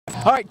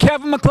All right,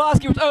 Kevin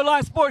McCloskey with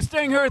O-Line Sports,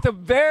 staying here with a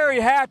very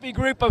happy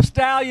group of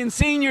Stallion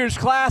Seniors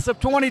class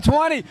of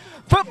 2020.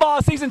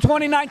 Football season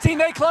 2019,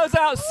 they close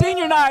out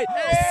senior night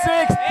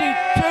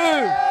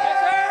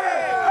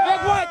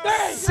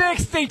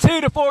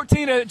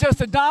 62-14,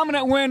 just a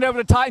dominant win over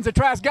the Titans of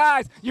Trask.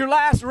 Guys, your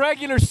last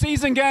regular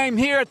season game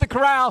here at the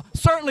Corral,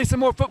 certainly some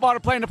more football to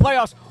play in the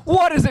playoffs.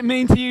 What does it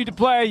mean to you to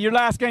play your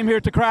last game here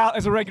at the Corral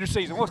as a regular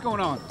season? What's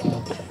going on?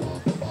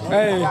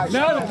 Hey,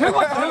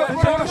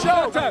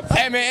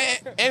 hey man,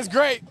 it's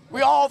great.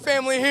 We all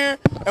family here,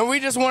 and we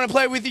just want to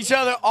play with each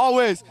other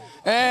always.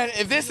 And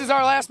if this is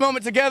our last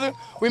moment together,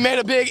 we made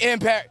a big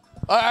impact.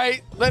 All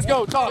right, let's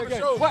go talk. Okay.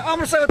 Well, I'm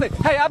gonna say one thing.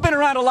 Hey, I've been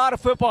around a lot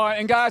of football,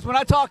 and guys, when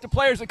I talk to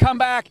players that come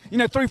back,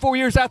 3-4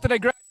 years after they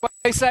graduate,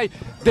 they say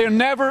they're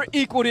never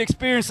equal the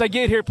experience they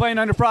get here playing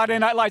under Friday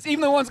Night Lights.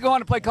 Even the ones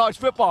going to play college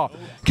football.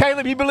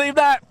 Caleb, you believe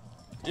that?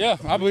 Yeah,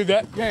 I believe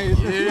that. Yeah, what's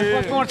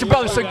going on with your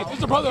brother? It's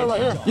your brother right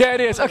here. Yeah,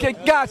 it is. Okay,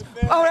 guys,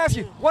 I want to ask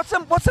you, what's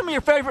some of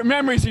your favorite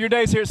memories of your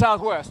days here at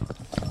Southwest?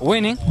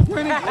 Winning.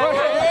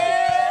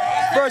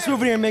 First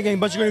moving here, making a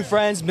bunch of new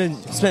friends,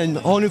 spending a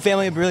whole new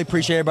family. Really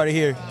appreciate everybody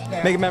here,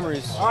 making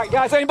memories. All right,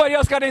 guys, anybody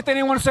else got anything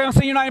they want to say on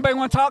senior night? Anybody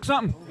want to talk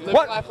something?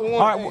 What?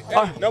 All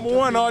right, number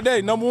one all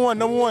day. Number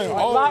one. A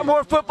lot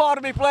more football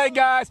to be played,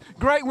 guys.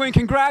 Great win.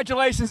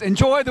 Congratulations.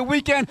 Enjoy the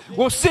weekend.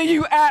 We'll see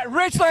you at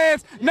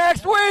Richlands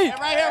next week.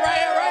 Right here.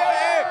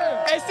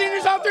 Hey,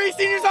 seniors on three,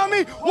 seniors on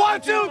me.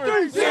 1, 2,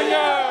 3, seniors!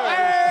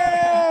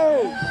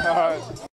 Hey!